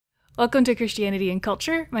Welcome to Christianity and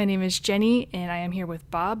Culture. My name is Jenny, and I am here with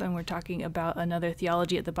Bob, and we're talking about another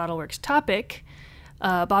Theology at the Bottleworks topic.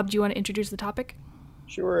 Bob, do you want to introduce the topic?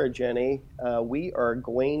 Sure, Jenny. We are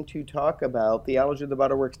going to talk about Theology of the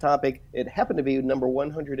Bottleworks topic. It happened to be number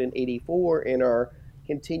 184 in our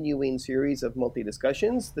continuing series of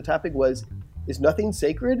multi-discussions. The topic was, is nothing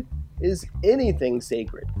sacred? Is anything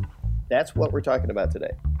sacred? That's what we're talking about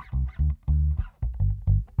today.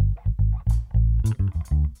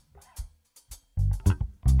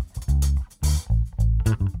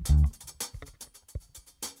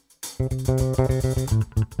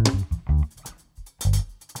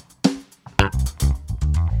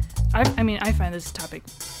 I find this topic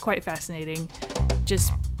quite fascinating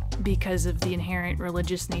just because of the inherent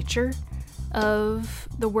religious nature of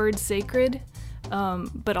the word sacred,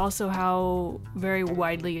 but also how very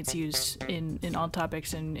widely it's used in all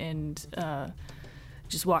topics and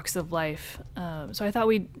just walks of life. So I thought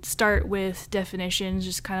we'd start with definitions,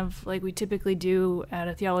 just kind of like we typically do at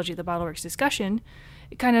a Theology of the Bottleworks discussion.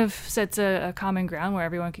 It kind of sets a common ground where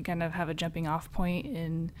everyone can kind of have a jumping off point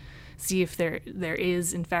and see if there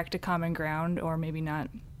is in fact a common ground or maybe not.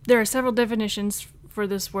 There are several definitions for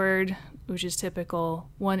this word, which is typical.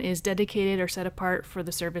 One is dedicated or set apart for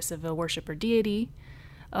the service of a worship or deity,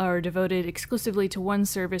 or devoted exclusively to one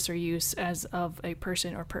service or use as of a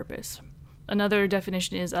person or purpose. Another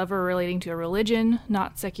definition is of or relating to a religion,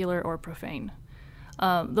 not secular or profane.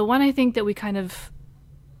 The one I think that we kind of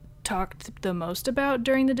talked the most about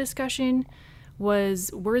during the discussion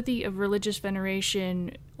was worthy of religious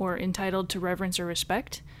veneration or entitled to reverence or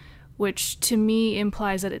respect, which to me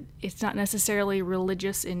implies that it's not necessarily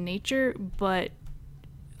religious in nature, but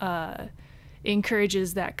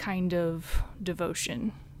encourages that kind of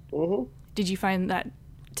devotion. Mm-hmm. Did you find that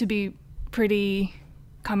to be pretty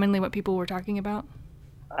commonly what people were talking about?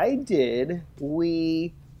 I did.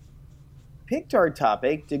 We picked our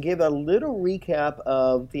topic to give a little recap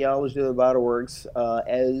of Theology of the Bottleworks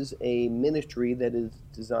as a ministry that is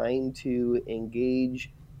designed to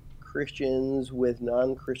engage Christians with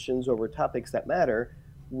non-Christians over topics that matter.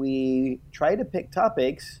 We try to pick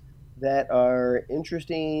topics that are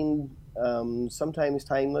interesting, sometimes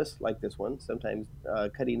timeless, like this one, sometimes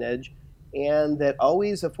cutting edge, and that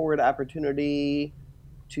always afford opportunity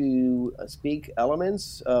to speak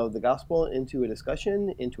elements of the gospel into a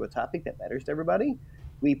discussion, into a topic that matters to everybody.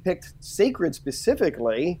 We picked sacred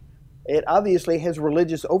specifically. It obviously has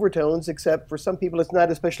religious overtones, except for some people it's not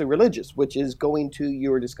especially religious, which is going to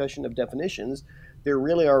your discussion of definitions. There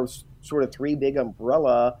really are sort of three big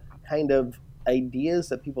umbrella kind of ideas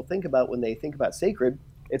that people think about when they think about sacred.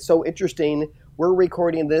 It's so interesting. We're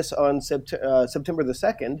recording this on September the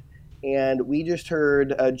 2nd, and we just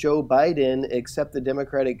heard Joe Biden accept the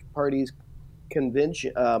Democratic Party's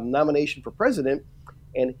convention nomination for president,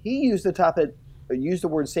 and he used the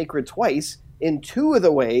word sacred twice in two of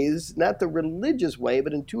the ways, not the religious way,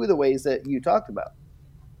 but in two of the ways that you talked about.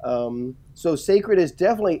 So sacred is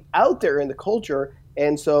definitely out there in the culture,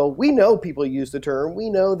 and so we know people use the term. We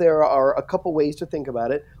know there are a couple ways to think about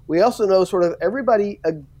it. We also know sort of everybody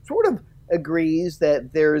sort of agrees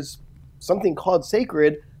that there's something called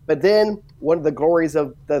sacred. But then one of the glories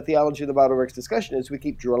of the Theology of the Bottleworks discussion is we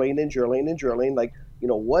keep drilling and drilling and drilling, like,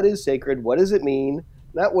 what is sacred? What does it mean?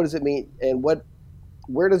 Not what does it mean, and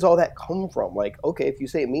where does all that come from? Like, okay, if you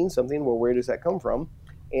say it means something, well, where does that come from?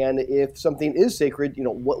 And if something is sacred,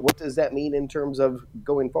 what does that mean in terms of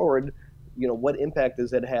going forward? What impact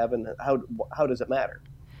does it have, and how does it matter?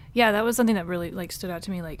 Yeah, that was something that really stood out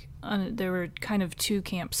to me. There were kind of two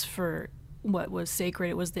camps for what was sacred.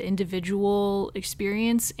 It was the individual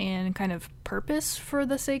experience and kind of purpose for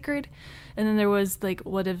the sacred, and then there was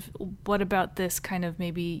what about this kind of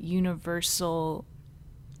maybe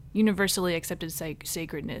universally accepted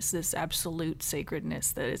sacredness, this absolute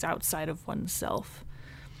sacredness that is outside of oneself.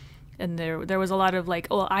 And there was a lot of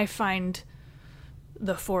I find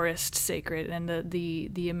the forest sacred, and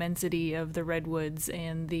the immensity of the redwoods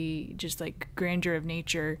and the just grandeur of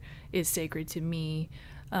nature is sacred to me.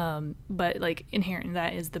 But inherent in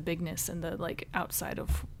that is the bigness and the outside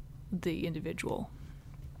of the individual.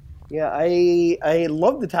 Yeah, I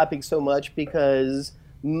love the topic so much because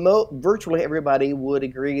virtually everybody would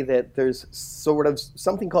agree that there's sort of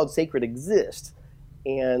something called sacred exists.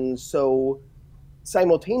 And so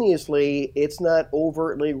simultaneously, it's not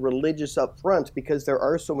overtly religious up front because there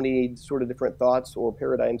are so many sort of different thoughts or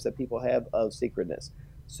paradigms that people have of sacredness.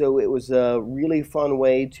 So it was a really fun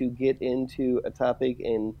way to get into a topic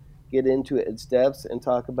and get into its depths and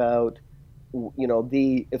talk about,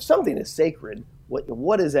 if something is sacred,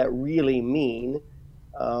 what does that really mean,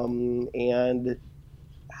 and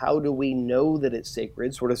how do we know that it's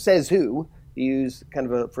sacred? Sort of says who. To use kind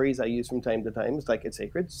of a phrase I use from time to time. It's like, it's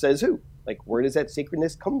sacred. Says who? Like, where does that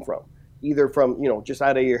sacredness come from? Either from, just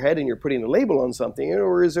out of your head and you're putting a label on something,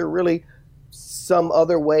 or is there really some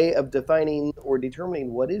other way of defining or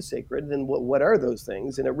determining what is sacred, and what are those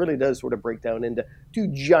things? And it really does sort of break down into two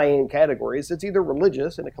giant categories. It's either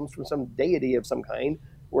religious, and it comes from some deity of some kind,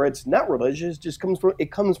 or it's not religious,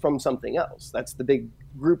 it comes from something else. That's the big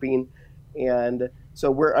grouping. And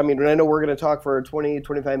so I know we're going to talk for 20,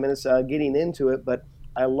 25 minutes getting into it, but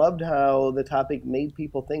I loved how the topic made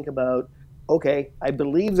people think about, okay, I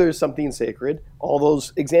believe there's something sacred. All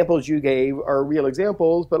those examples you gave are real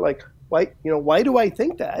examples, but like, why do I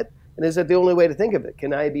think that? And is that the only way to think of it?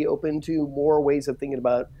 Can I be open to more ways of thinking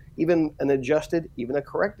about even an adjusted, even a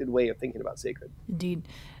corrected way of thinking about sacred? Indeed.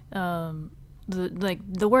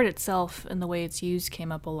 The word itself and the way it's used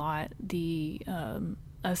came up a lot.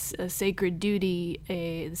 A sacred duty,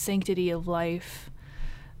 a sanctity of life,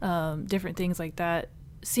 different things like that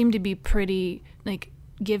seem to be pretty like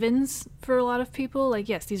givens for a lot of people. Like,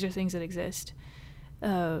 yes, these are things that exist.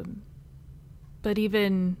 But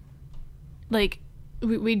even like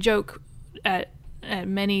we joke at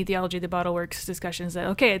many Theology of the Bottle Works discussions that,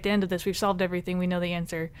 okay, at the end of this, we've solved everything. We know the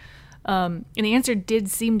answer. And the answer did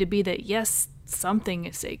seem to be that, yes, something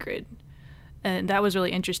is sacred. And that was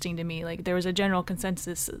really interesting to me. Like, there was a general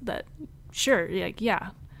consensus that, sure, like, yeah.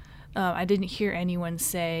 I didn't hear anyone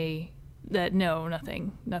say that, no,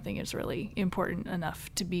 nothing is really important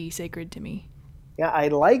enough to be sacred to me. Yeah, I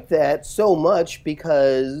like that so much,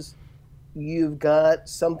 because you've got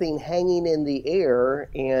something hanging in the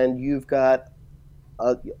air, and you've got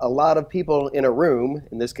a lot of people in a room,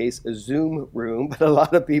 in this case a Zoom room, but a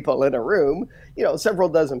lot of people in a room, several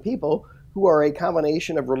dozen people who are a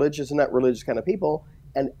combination of religious and not religious kind of people,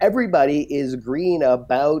 and everybody is agreeing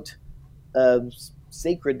about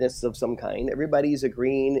sacredness of some kind. Everybody's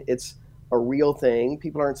agreeing it's a real thing.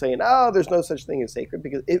 People aren't saying, oh, there's no such thing as sacred,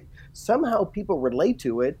 because somehow people relate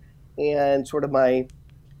to it. And sort of my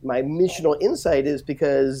missional insight is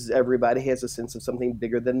because everybody has a sense of something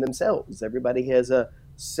bigger than themselves. Everybody has a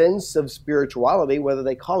sense of spirituality, whether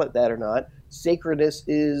they call it that or not. Sacredness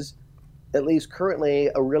is, at least currently,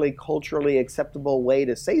 a really culturally acceptable way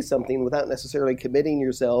to say something without necessarily committing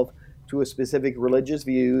yourself to a specific religious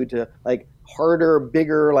view, to like harder,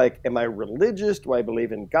 bigger, like, am I religious? Do I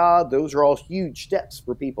believe in God? Those are all huge steps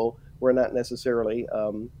for people who are not necessarily,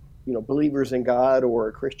 believers in God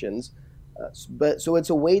or Christians. So it's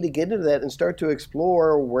a way to get into that and start to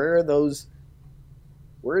explore where does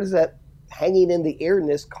that hanging in the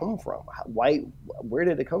airness come from? Where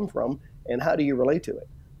did it come from? And how do you relate to it?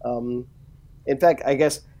 In fact, I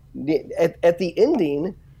guess at the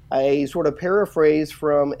ending, I sort of paraphrase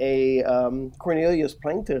from a Cornelius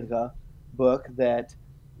Plantinga book that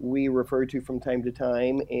we refer to from time to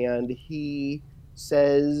time, and he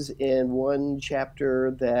says in one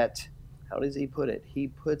chapter that, how does he put it? He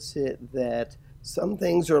puts it that some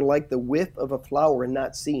things are like the whiff of a flower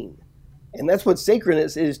not seen. And that's what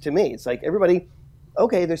sacredness is to me. It's like everybody,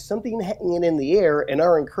 okay, there's something hanging in the air, and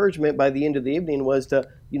our encouragement by the end of the evening was to,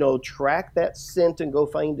 track that scent and go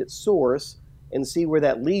find its source and see where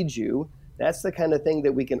that leads you. That's the kind of thing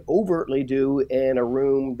that we can overtly do in a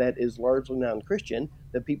room that is largely non-Christian,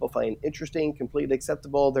 that people find interesting, completely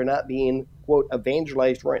acceptable. They're not being, quote,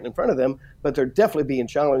 evangelized right in front of them, but they're definitely being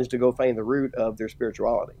challenged to go find the root of their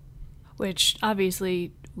spirituality. Which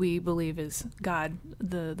obviously we believe is God,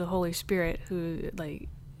 the Holy Spirit, who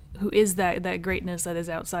is that greatness that is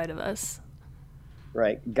outside of us.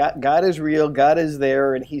 Right. God is real. God is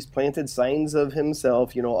there, and he's planted signs of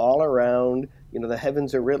himself, all around. The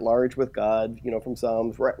heavens are writ large with God, from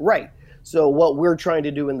Psalms. Right. So what we're trying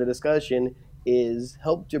to do in the discussion is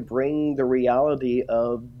help to bring the reality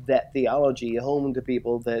of that theology home to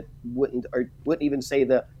people that wouldn't even say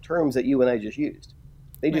the terms that you and I just used.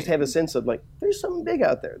 They just have a sense of like, there's something big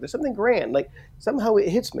out there. There's something grand. Like, somehow it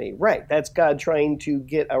hits me. Right. That's God trying to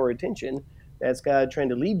get our attention. That's God trying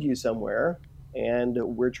to lead you somewhere. And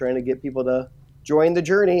we're trying to get people to join the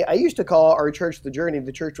journey. I used to call our church the Journey,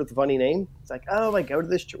 the church with a funny name. It's like, oh, I go to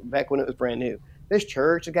this church back when it was brand new. This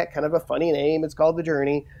church, it got kind of a funny name. It's called the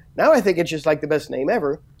Journey. Now I think it's just like the best name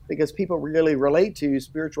ever, because people really relate to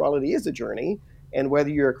spirituality is a journey. And whether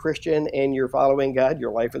you're a Christian and you're following God,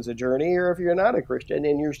 your life is a journey, or if you're not a Christian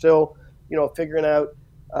and you're still, figuring out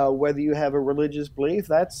whether you have a religious belief,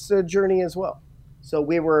 that's a journey as well. So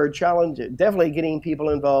we were challenged, definitely getting people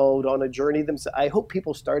involved on a journey themselves. I hope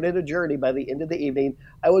people started a journey by the end of the evening.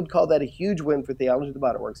 I would call that a huge win for Theology of the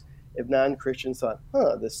Bottle Works if non-Christians thought,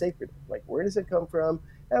 the sacred, like, where does it come from?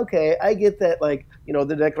 okay, I get that, like,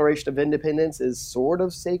 the Declaration of Independence is sort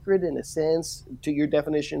of sacred in a sense to your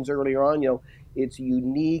definitions earlier on. It's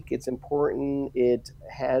unique, it's important, it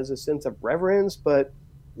has a sense of reverence, but,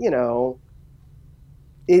 you know,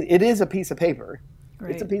 it is a piece of paper.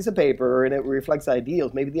 It's a Right. piece of paper and it reflects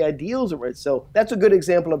ideals. Maybe the ideals are right. So that's a good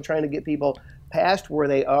example of trying to get people past where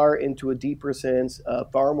they are into a deeper sense,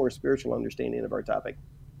 far more spiritual understanding of our topic.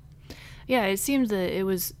 Yeah, it seems that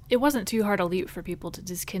it wasn't too hard a leap for people to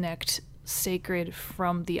disconnect sacred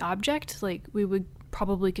from the object. Like we would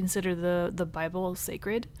probably consider the Bible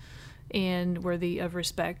sacred and worthy of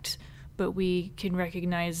respect, but we can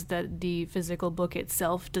recognize that the physical book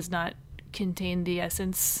itself does not contain the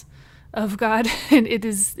essence of God, and it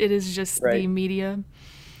is just the Right. media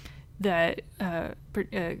that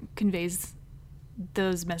conveys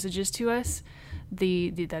those messages to us. The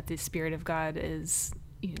that the Spirit of God is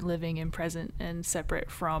living and present and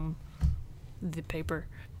separate from the paper.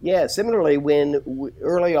 Yeah, similarly,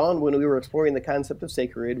 early on when we were exploring the concept of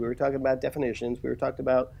sacred, we were talking about definitions. We were talking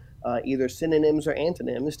about either synonyms or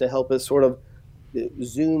antonyms to help us sort of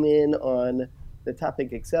zoom in on the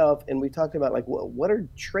topic itself. And we talked about like what are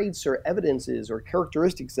traits or evidences or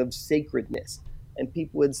characteristics of sacredness. And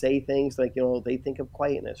people would say things like, they think of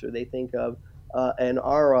quietness, or they think of an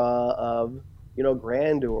aura of,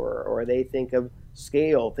 grandeur, or they think of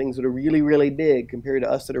scale, things that are really, really big compared to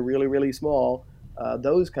us that are really, really small,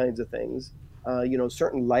 those kinds of things.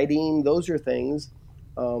 Certain lighting, those are things.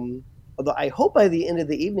 Although I hope by the end of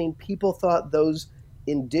the evening, people thought those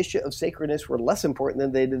indicia of sacredness were less important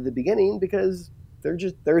than they did at the beginning, because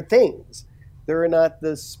they're things. They're not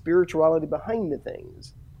the spirituality behind the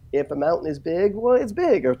things. If a mountain is big, well, it's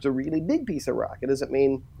big. Or it's a really big piece of rock. It doesn't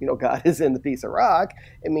mean, God is in the piece of rock.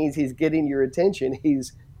 It means he's getting your attention.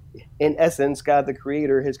 He's, in essence, God the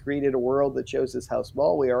creator has created a world that shows us how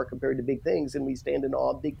small we are compared to big things, and we stand in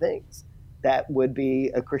awe of big things. That would be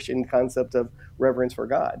a Christian concept of reverence for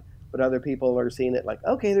God. But other people are seeing it like,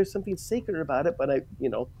 okay, there's something sacred about it, but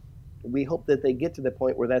we hope that they get to the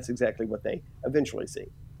point where that's exactly what they eventually see.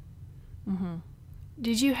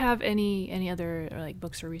 Did you have any other like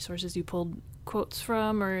books or resources you pulled quotes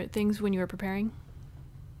from or things when you were preparing?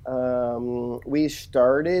 We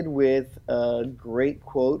started with a great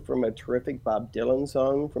quote from a terrific Bob Dylan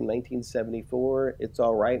song from 1974. It's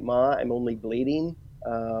all right, Ma, I'm only bleeding.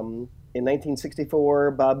 In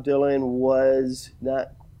 1964, Bob Dylan was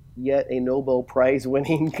not yet a Nobel Prize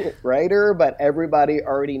winning writer, but everybody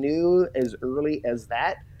already knew as early as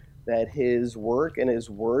that his work and his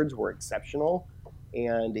words were exceptional.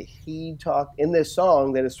 And he talked in this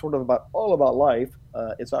song that is sort of all about life.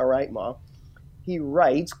 It's all right, Ma. He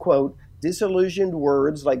writes, quote, disillusioned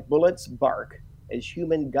words like bullets bark as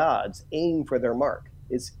human gods aim for their mark.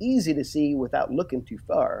 It's easy to see without looking too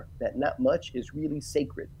far that not much is really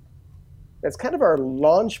sacred. That's kind of our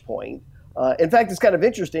launch point. In fact, it's kind of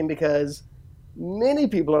interesting because many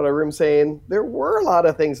people in the room saying there were a lot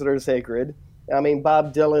of things that are sacred. I mean,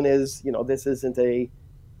 Bob Dylan is, this isn't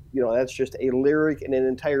that's just a lyric in an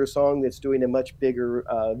entire song that's doing a much bigger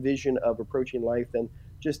vision of approaching life than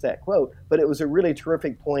just that quote. But it was a really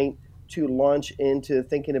terrific point to launch into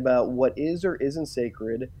thinking about what is or isn't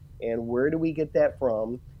sacred and where do we get that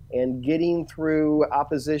from, and getting through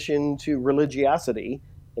opposition to religiosity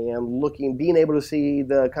and being able to see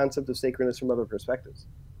the concept of sacredness from other perspectives.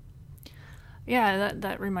 Yeah,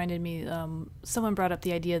 that reminded me. Someone brought up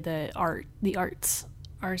the idea that the arts,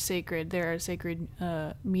 are sacred. They're a sacred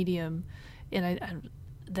medium, and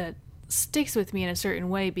that sticks with me in a certain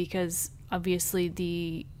way because obviously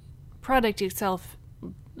the product itself,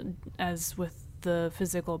 as with the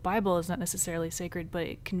physical Bible, is not necessarily sacred, but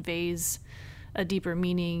it conveys a deeper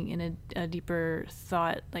meaning and a deeper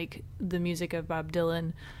thought. Like the music of Bob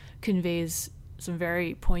Dylan conveys some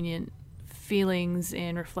very poignant feelings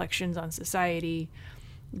and reflections on society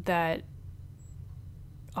that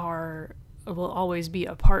will always be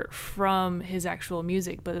apart from his actual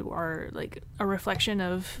music, but are like a reflection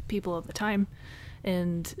of people of the time,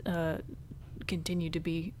 and continue to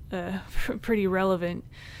be pretty relevant.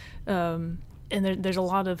 And there's a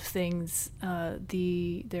lot of things.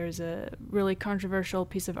 There's a really controversial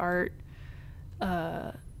piece of art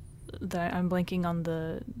that I'm blanking on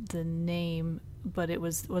the name, but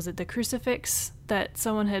was it the crucifix that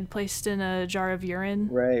someone had placed in a jar of urine?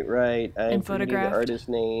 Right. I'm And forgetting the photographed. artist's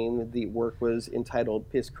name. The work was entitled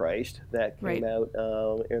Piss Christ. That came Right. out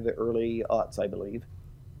in the early aughts, I believe.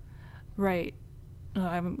 Right.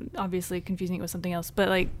 I'm obviously confusing it with something else, but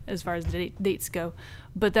like as far as the dates go,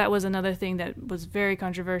 but that was another thing that was very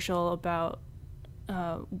controversial about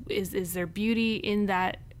is there beauty in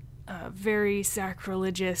that very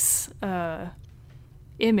sacrilegious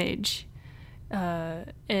image.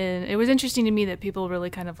 And it was interesting to me that people really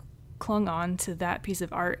kind of clung on to that piece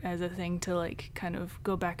of art as a thing to like kind of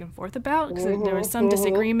go back and forth about, because there was some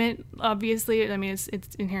disagreement, obviously. I mean,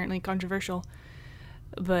 it's inherently controversial,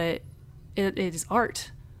 but it is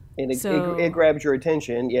art. And it grabs your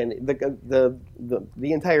attention, and the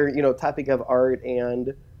entire topic of art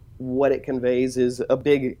and what it conveys is a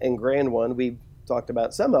big and grand one. We've talked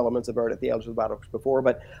about some elements of art at Theology of the Bottle before,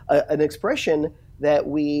 but an expression that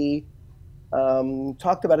we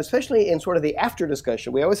talked about, especially in sort of the after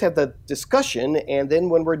discussion. We always have the discussion, and then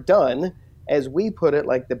when we're done, as we put it,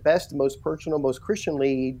 like the best, most personal, most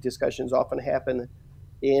Christianly discussions often happen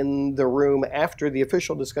in the room after the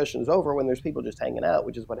official discussion is over, when there's people just hanging out,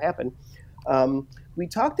 which is what happened. We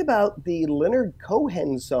talked about the Leonard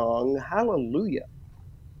Cohen song, Hallelujah.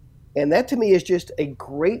 And that to me is just a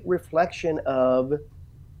great reflection of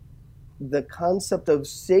the concept of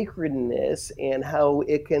sacredness and how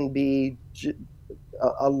it can be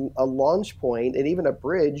a launch point and even a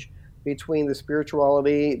bridge between the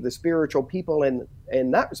spirituality, the spiritual people, and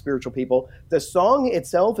not spiritual people. The song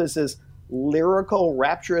itself is this lyrical,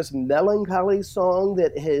 rapturous, melancholy song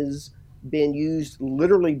that has been used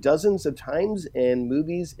literally dozens of times in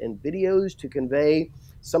movies and videos to convey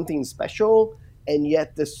something special. And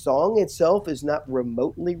yet the song itself is not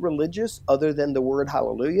remotely religious other than the word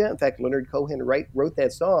hallelujah. In fact, Leonard Cohen wrote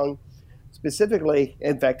that song specifically.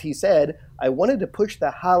 In fact, he said, I wanted to push the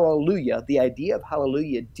hallelujah, the idea of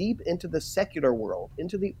hallelujah, deep into the secular world,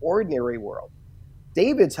 into the ordinary world.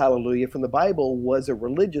 David's hallelujah from the Bible was a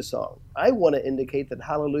religious song. I want to indicate that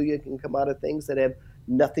hallelujah can come out of things that have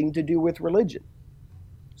nothing to do with religion.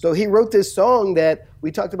 So he wrote this song that we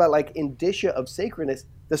talked about, like indicia of sacredness.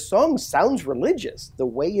 The song sounds religious, the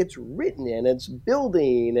way it's written and it's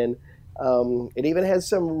building, and it even has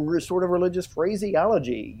some sort of religious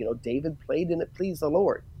phraseology. David played and it pleased the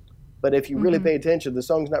Lord. But if you really pay attention, the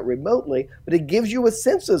song's not remotely, but it gives you a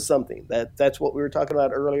sense of something. That's what we were talking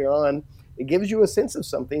about earlier on. It gives you a sense of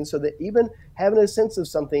something, so that even having a sense of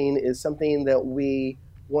something is something that we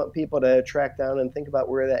want people to track down and think about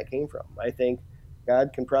where that came from. I think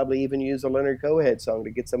God can probably even use a Leonard Cohen song to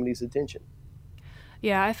get somebody's attention.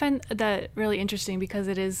 Yeah, I find that really interesting because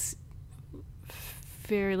it is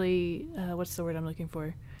fairly, what's the word I'm looking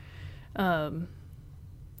for?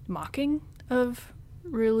 Mocking of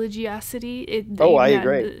religiosity. I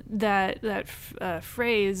agree. That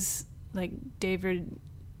phrase, like David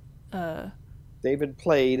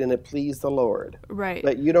played and it pleased the Lord. Right.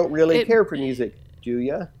 But you don't really care for music, do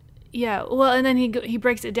you? Yeah. Well, and then he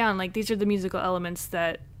breaks it down. Like, these are the musical elements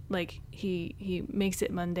that, like, he makes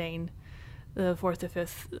it mundane. The fourth, the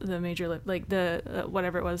fifth, the major, like the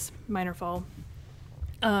whatever it was, minor fall.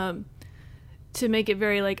 To make it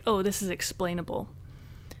very like, oh, this is explainable.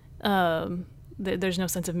 There's no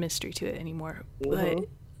sense of mystery to it anymore. But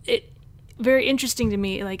it very interesting to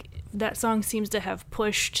me. Like, that song seems to have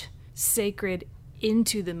pushed sacred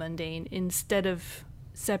into the mundane instead of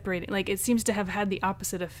separating. Like, it seems to have had the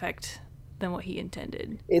opposite effect than what he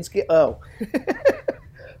intended.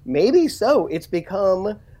 Maybe so. It's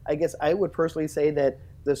become, I guess I would personally say that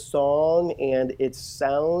the song and its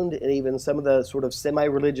sound and even some of the sort of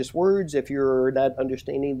semi-religious words, if you're not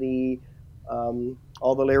understanding the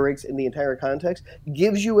all the lyrics in the entire context,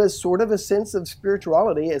 gives you a sort of a sense of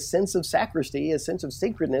spirituality, a sense of sacristy, a sense of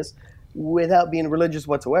sacredness without being religious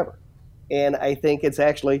whatsoever. And I think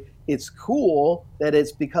it's cool that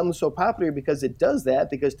it's become so popular because it does that,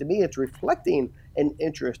 because to me it's reflecting an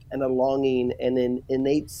interest and a longing and an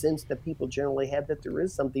innate sense that people generally have that there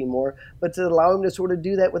is something more, but to allow them to sort of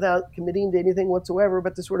do that without committing to anything whatsoever,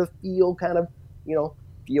 but to sort of feel kind of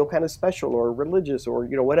special or religious or,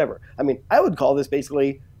 whatever. I mean, I would call this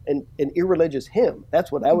basically an irreligious hymn.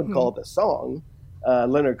 That's what I would call the song,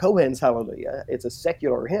 Leonard Cohen's Hallelujah. It's a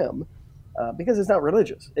secular hymn. Because it's not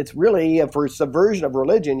religious. It's really for subversion of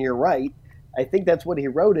religion, you're right. I think that's what he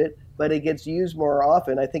wrote it, but it gets used more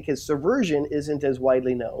often. I think his subversion isn't as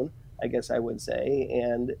widely known, I guess I would say,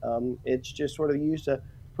 and it's just sort of used to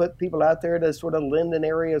put people out there to sort of lend an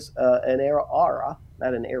aura of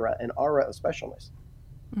specialness.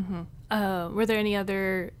 Were there any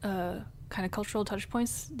other kind of cultural touch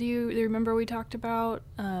points do you remember we talked about?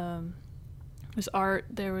 There was art,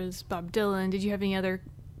 there was Bob Dylan. Did you have any other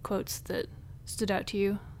quotes that stood out to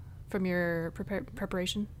you from your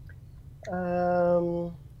preparation?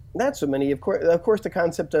 Not so many. Of course, the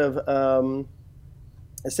concept of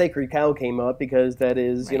a sacred cow came up because that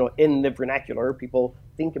is, right. In the vernacular, people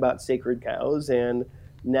think about sacred cows, and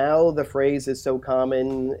now the phrase is so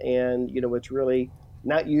common, and it's really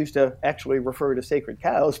not used to actually refer to sacred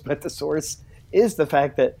cows, but the source is the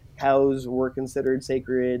fact that cows were considered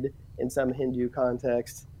sacred in some Hindu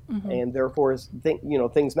context, and therefore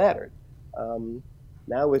things mattered.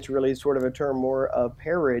 Now it's really sort of a term more of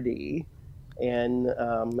parody, and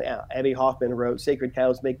Abby Hoffman wrote "Sacred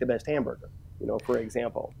cows make the best hamburger," for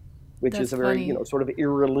example, which That's is a very funny. sort of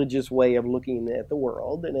irreligious way of looking at the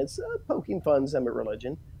world, and it's poking fun some at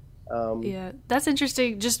religion. Yeah, that's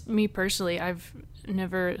interesting. Just me personally, I've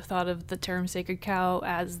never thought of the term sacred cow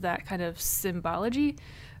as that kind of symbology.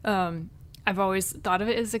 I've always thought of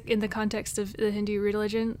it as in the context of the Hindu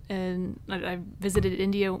religion, and I visited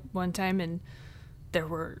India one time, and there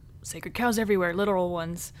were sacred cows everywhere, literal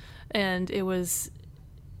ones, and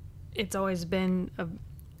it's always been a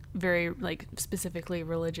very like specifically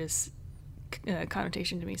religious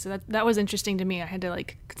connotation to me. So that was interesting to me. I had to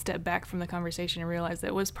like step back from the conversation and realize that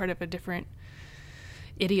it was part of a different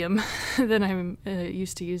idiom than I'm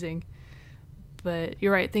used to using. But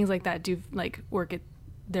you're right, things like that do like work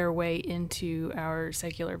their way into our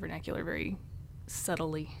secular vernacular very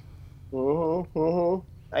subtly.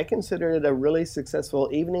 I consider it a really successful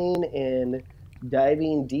evening in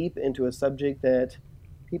diving deep into a subject that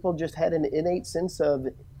people just had an innate sense of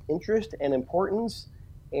interest and importance,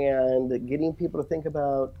 and getting people to think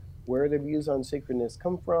about where their views on sacredness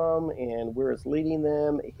come from and where it's leading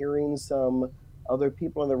them, hearing some other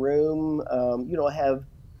people in the room, have.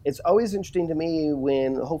 It's always interesting to me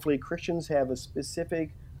when hopefully Christians have a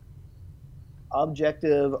specific,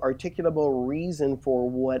 objective, articulable reason for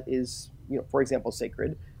what is, for example,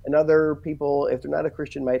 sacred. And other people, if they're not a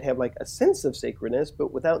Christian, might have like a sense of sacredness,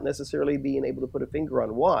 but without necessarily being able to put a finger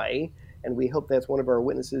on why. And we hope that's one of our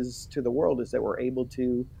witnesses to the world, is that we're able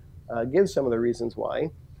to give some of the reasons why.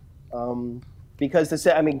 Because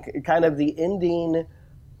kind of the ending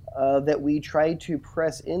that we tried to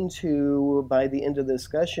press into by the end of the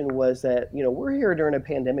discussion was that, we're here during a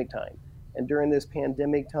pandemic time. And during this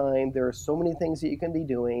pandemic time, there are so many things that you can be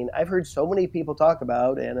doing. I've heard so many people talk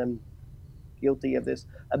about, and I'm guilty of this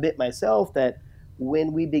a bit myself, that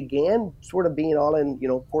when we began sort of being all in,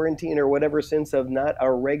 quarantine or whatever sense of not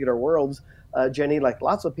our regular worlds, Jenny, like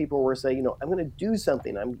lots of people were saying, I'm going to do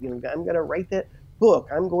something. I'm going to write that book.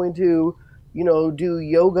 I'm going to, do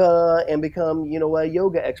yoga and become, a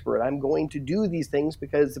yoga expert. I'm going to do these things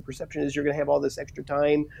because the perception is you're going to have all this extra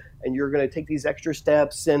time and you're going to take these extra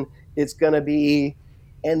steps and it's going to be,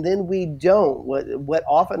 and then we don't. What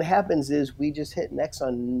often happens is we just hit next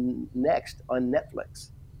on Netflix.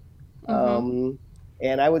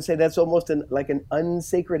 And I would say that's almost like an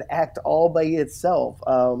unsacred act all by itself.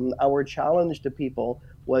 Our challenge to people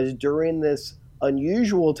was during this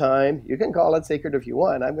unusual time, you can call it sacred if you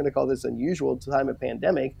want, I'm going to call this unusual time of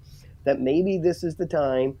pandemic, that maybe this is the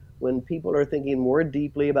time when people are thinking more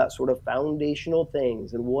deeply about sort of foundational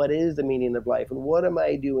things and what is the meaning of life and what am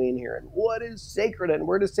I doing here and what is sacred and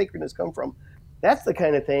where does sacredness come from. That's the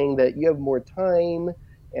kind of thing that you have more time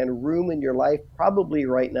and room in your life probably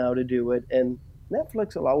right now to do it, and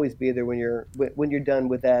Netflix will always be there when you're done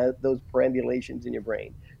with those perambulations in your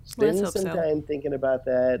brain. Spend some time thinking about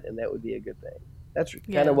that, and that would be a good thing. That's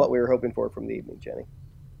kind of what we were hoping for from the evening, Jenny.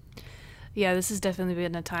 Yeah, this has definitely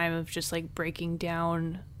been a time of just like breaking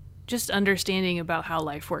down, just understanding about how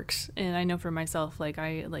life works. And I know for myself, like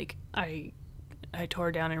I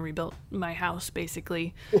tore down and rebuilt my house,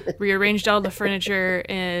 basically, rearranged all the furniture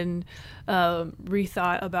and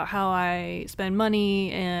rethought about how I spend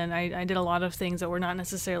money. And I did a lot of things that were not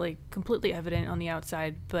necessarily completely evident on the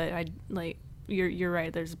outside, but you're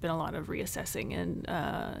right. There's been a lot of reassessing, and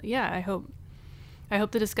I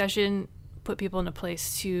hope the discussion put people in a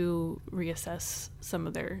place to reassess some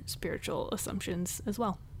of their spiritual assumptions as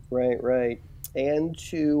well. Right. And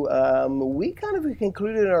we kind of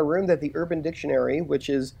concluded in our room that the Urban Dictionary, which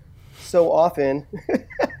is so often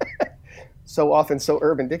so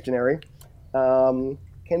Urban Dictionary,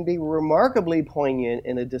 can be remarkably poignant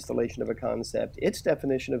in a distillation of a concept. Its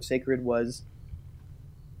definition of sacred was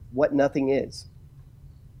what nothing is.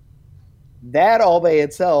 That all by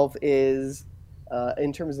itself is,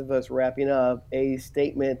 in terms of us wrapping up, a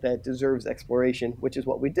statement that deserves exploration, which is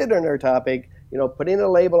what we did on our topic. Putting a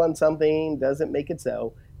label on something doesn't make it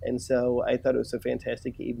so. And so I thought it was a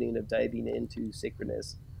fantastic evening of diving into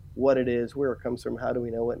sacredness, what it is, where it comes from, how do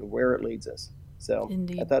we know it, and where it leads us. So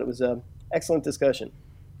Indeed. I thought it was an excellent discussion.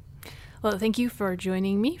 Well, thank you for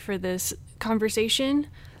joining me for this conversation.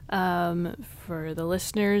 For the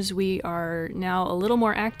listeners, we are now a little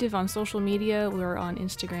more active on social media. We're on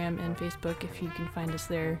Instagram and Facebook, if you can find us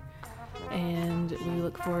there. And we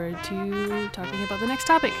look forward to talking about the next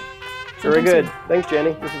topic. Very good. Thanks,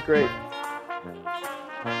 Jenny. This is great.